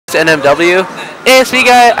It's NMW. ASB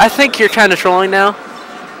guy, I think you're kind of trolling now.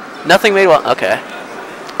 Nothing made well. Okay.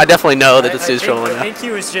 I definitely know that this dude's trolling now. I think he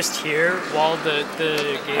was just here while the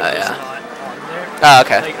game was not on there. Oh,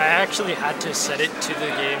 okay. Like, I actually had to set it to the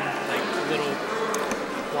game, like, little,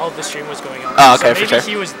 while the stream was going on. Oh, okay, so for sure.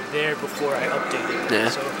 maybe he was there before I updated it. Yeah.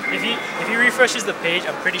 So if he refreshes the page,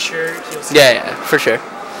 I'm pretty sure he'll see Yeah, yeah, for sure.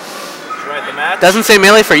 Right, the match? Doesn't say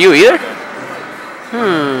melee for you either?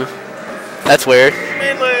 That's weird.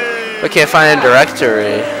 Melee. We can't find a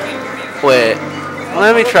directory. Wait.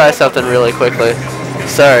 Let me try something really quickly.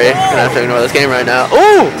 Sorry, I'm gonna have to ignore this game right now.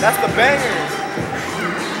 Ooh! That's the banger.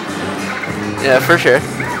 Yeah, for sure.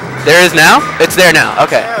 There is now? It's there now.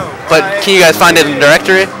 Okay. But can you guys find it in the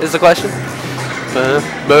directory? Is the question.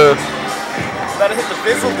 Boo. Gotta hit the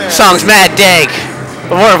fizzle there. Song's mad dank.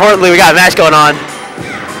 But more importantly, we got a match going on.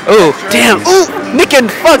 Ooh, damn. Ooh, Nicken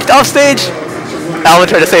fucked off stage. Alvin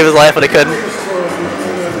tried to save his life, but he couldn't.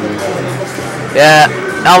 Yeah,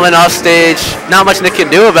 Alvin off stage. Not much Nick can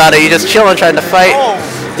do about it. He's just chilling, trying to fight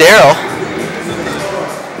Darrell.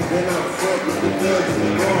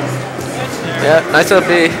 Yeah, nice up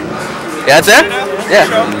B. Yeah, it's there? Yeah.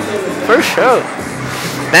 First show.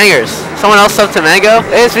 Bangers. Someone else up to Mango?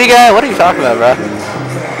 ASV guy? What are you talking about, bro?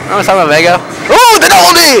 I was talking about Mango. Ooh, the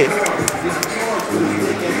double D!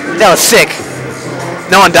 That was sick.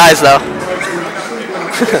 No one dies, though.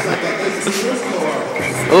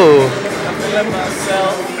 Ooh.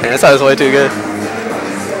 Man, that was way too good.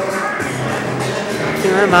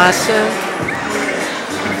 Feeling myself.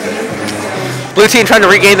 Blue team trying to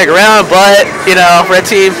regain the ground, but, you know, red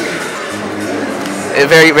team,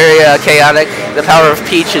 very, very chaotic. The power of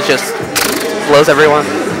Peach is just blows everyone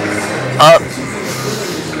up.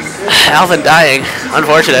 Alvin dying.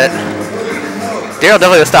 Unfortunate. Darrell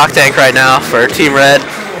definitely the stock tank right now for Team Red.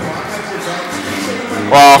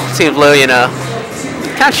 Well, Team Blue, you know,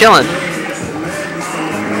 kind of chilling.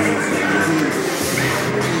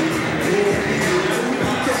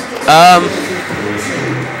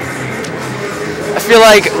 I feel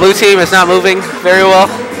like Blue team is not moving very well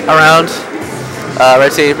around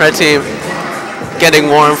Red team. Red team getting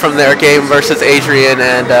warm from their game versus Adrian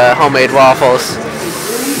and Homemade Waffles.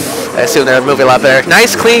 I assume they're moving a lot better.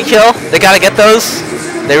 Nice clean kill. They gotta get those.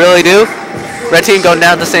 They really do. Red team going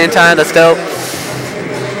down at the same time. That's dope.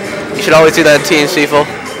 You should always do that in teams, people.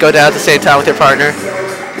 Go down at the same time with your partner.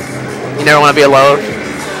 You never want to be alone.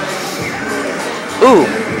 Ooh.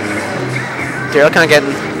 Darrell kind of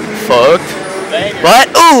getting fucked. But,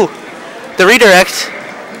 ooh! The redirect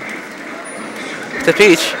to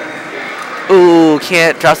Peach. Ooh,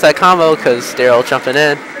 can't drop that combo because Darrell jumping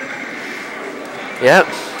in. Yep.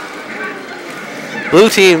 Blue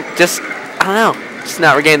team just, I don't know, just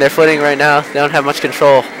not regaining their footing right now. They don't have much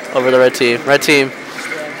control over the red team. Red team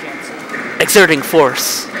exerting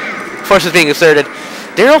force. Force is being exerted.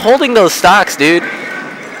 Darrell holding those stocks, dude.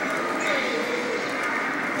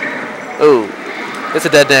 Ooh, it's a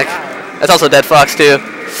dead Nick. That's also a dead Fox too.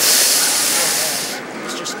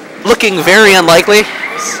 Looking very unlikely.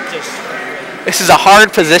 This is a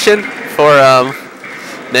hard position for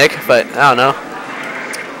Nick, but I don't know.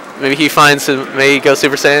 Maybe he finds him. Maybe he goes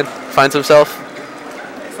Super Saiyan, finds himself.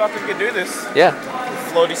 Falcon can do this. Yeah.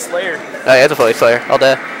 Floaty Slayer. Oh yeah, it's a floaty Slayer all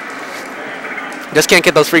day. Just can't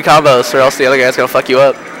get those free combos, or else the other guy's gonna fuck you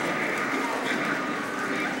up.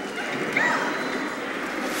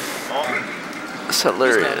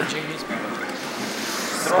 Salurian.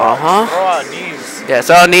 Throw out knees. Yeah,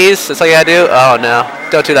 throw out knees. That's all you gotta do. Oh no.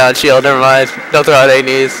 Don't do that on shield. Never mind. Don't throw out any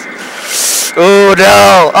knees. Ooh,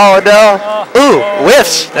 no. Oh no. Ooh,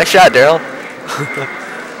 whiffs. Nice shot, Darrell.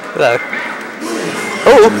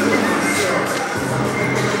 Ooh.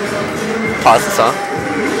 Pause the song.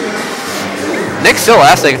 Nick's still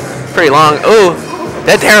lasting pretty long. Ooh.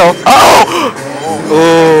 That Darrell. Oh!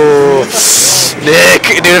 Ooh. Nick.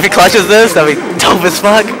 Dude, if he clutches this, that'd be dope as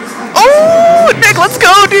fuck. Oh, Nick, let's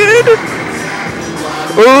go, dude.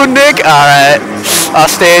 Ooh, Nick. Alright.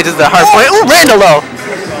 Off stage is the hard point. Ooh, Randall.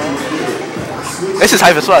 This is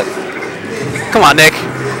hype as fuck. Come on, Nick.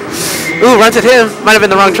 Ooh, runs at him. Might have been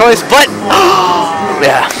the wrong choice, but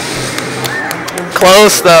yeah.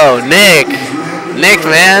 Close though. Nick. Nick,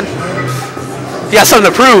 man. You got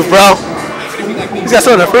something to prove, bro. He's got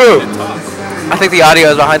something to prove. I think the audio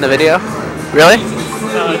is behind the video. Really?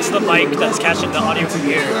 No, it's the mic that's catching the audio from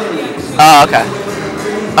here. Oh, okay.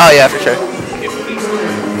 Oh, yeah, for sure.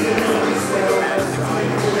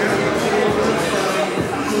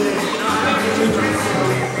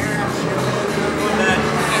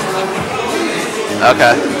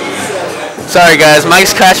 Okay. Sorry, guys.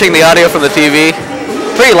 Mike's catching the audio from the TV.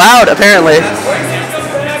 Pretty loud, apparently.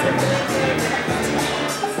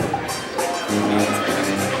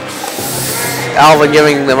 Alvin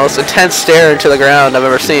giving the most intense stare into the ground I've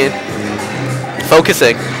ever seen.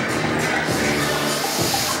 Focusing.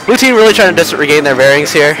 Blue team really trying to just regain their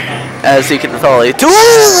bearings here, as you can probably do.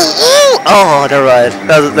 Oh, never mind.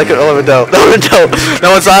 That could have been dope. That would have been dope.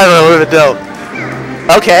 No one saw it, but it would have been dope.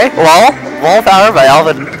 Okay, wall power by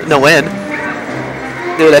Alvin. No win.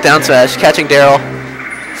 Do that down smash, catching Darrell.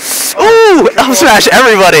 Ooh, up smash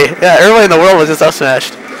everybody. Yeah, everybody in the world was just up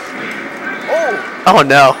smashed. Oh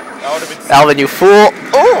no. Alvin, you fool.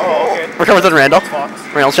 Oh, okay. Recovers on Randall.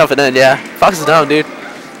 Randall's jumping in, yeah. Fox is down, dude.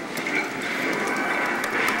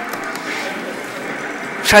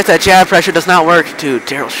 Tries that jab pressure, does not work. Dude,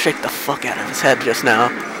 Darrell shake the fuck out of his head just now.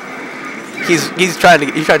 He's trying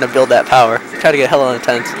to build that power. Trying to get hella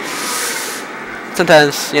intense.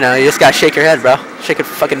 Sometimes, you know, you just gotta shake your head, bro. Shake it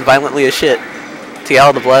fucking violently as shit to get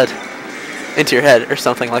all the blood into your head or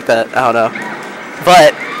something like that. I don't know.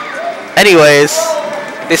 But anyways,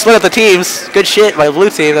 they split up the teams. Good shit by the blue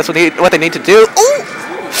team. That's what they need to do. Ooh!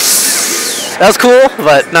 That was cool,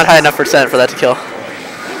 but not high enough percent for that to kill.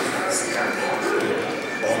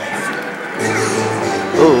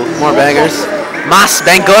 Ooh, more bangers. Mas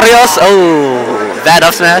Bangorios. Oh, bad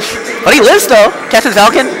up smash. But he lives though. Captain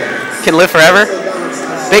Falcon can live forever.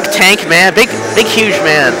 Big tank man. Big huge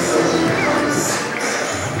man.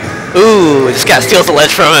 Ooh, just gotta steal the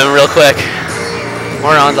ledge from him real quick.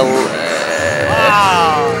 We're on the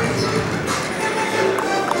Wow.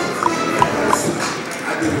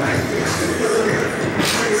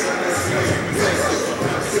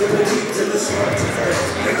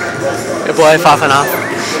 Good boy, popping off.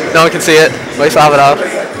 No one can see it, but he's popping off.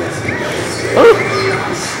 Ooh.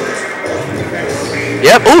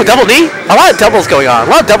 Yep, ooh, double knee. A lot of doubles going on. A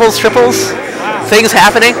lot of doubles, triples, things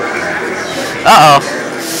happening. Uh-oh.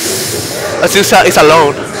 Azusa is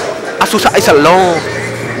alone. Azusa is alone.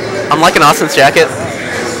 I'm liking Austin's jacket.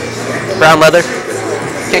 Brown leather.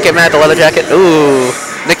 Can't get mad at the leather jacket. Ooh.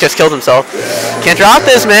 Nick just killed himself. Can't drop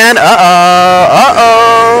this, man. Uh-oh.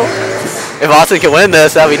 Uh-oh. If Austin can win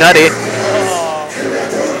this, that'd be nutty.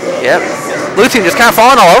 Yep. Blue team just kind of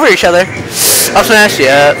falling all over each other. Up smash.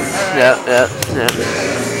 Yep. Yep.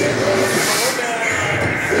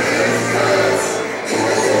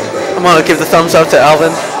 I'm gonna give the thumbs up to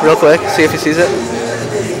Alvin real quick, see if he sees it.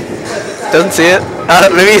 Doesn't see it.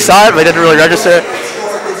 Maybe he saw it, but he didn't really register.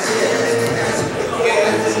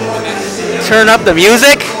 Turn up the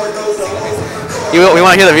music. We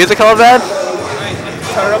want to hear the music all bad?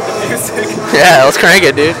 Turn up the music. Yeah, let's crank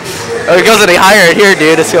it, dude. Oh, it goes any higher in here,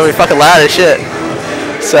 dude. It's gonna be fucking loud as shit.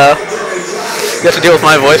 So, you have to deal with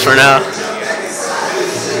my voice for now.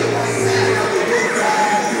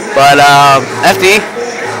 But FD,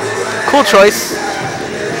 cool choice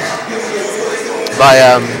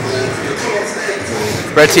by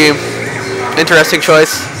red team. Interesting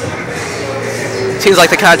choice. Seems like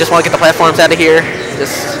they kind of just want to get the platforms out of here.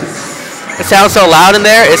 It sounds so loud in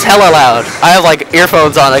there. It's hella loud. I have like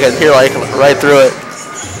earphones on. I can hear like right through it.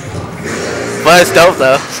 But it's dope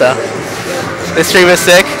though. So this stream is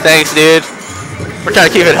sick. Thanks, dude. We're trying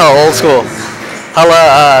to keep it hella old school.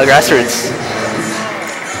 Hella grassroots.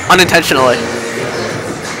 Unintentionally.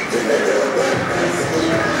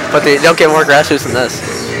 But they don't get more grassroots than this.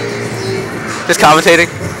 Just commentating.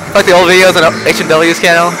 Like the old videos on H&W's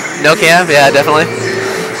channel. No cam? Yeah, definitely.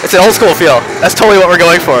 It's an old school feel. That's totally what we're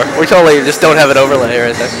going for. We totally just don't have an overlay or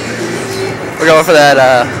anything. We're going for that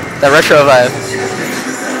that retro vibe.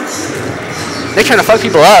 Nick trying to fuck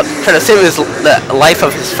people up. Trying to save the life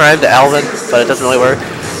of his friend, Alvin. But it doesn't really work.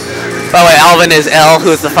 By the way, Alvin is L,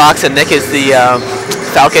 who is the Fox, and Nick is the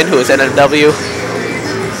Falcon, who is NMW.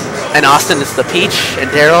 And Austin is the Peach, and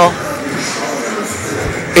Darrell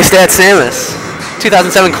is that Samus.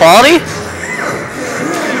 2007 quality?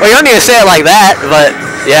 Well, you don't need to say it like that, but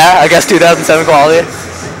yeah, I guess 2007 quality.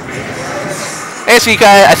 ASV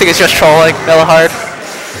guy, I think it's just trolling hella hard.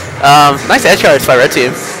 Nice edge guards by red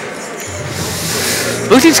team.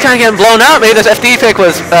 Blue team's kind of getting blown out. Maybe this FD pick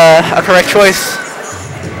was a correct choice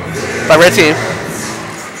by red team.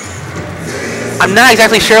 I'm not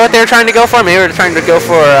exactly sure what they were trying to go for. Maybe they were trying to go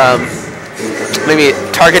for maybe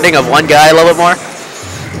targeting of one guy a little bit more.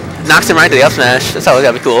 Knocks him right to the up smash. That's always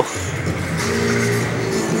gotta be cool.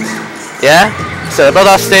 Yeah? So they're both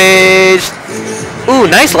off stage. Ooh,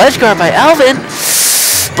 nice ledge guard by Alvin.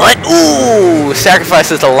 But, ooh,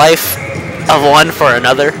 sacrifices the life of one for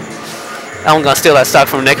another. I'm gonna steal that stock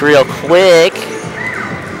from Nick real quick.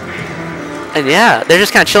 And yeah, they're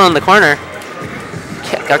just kind of chilling in the corner.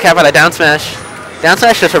 Got Capt by that down smash. Down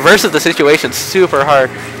smash just reverses the situation super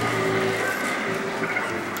hard.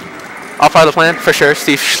 All part of the plan, for sure.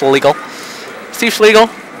 Steve Schlegel. Steve Schlegel,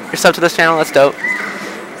 You're sub to this channel. That's dope.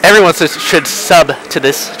 Everyone should sub to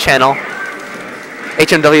this channel.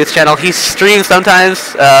 HMW's channel. He streams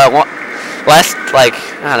sometimes. Last, like,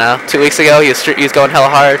 I don't know, 2 weeks ago, he was going hella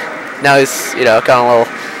hard. Now he's, you know, gone a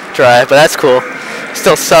little dry, but that's cool.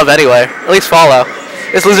 Still sub anyway. At least follow.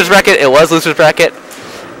 It's Loser's Bracket. It was Loser's Bracket.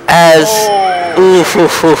 As... Ooh,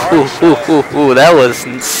 that was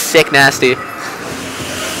sick nasty.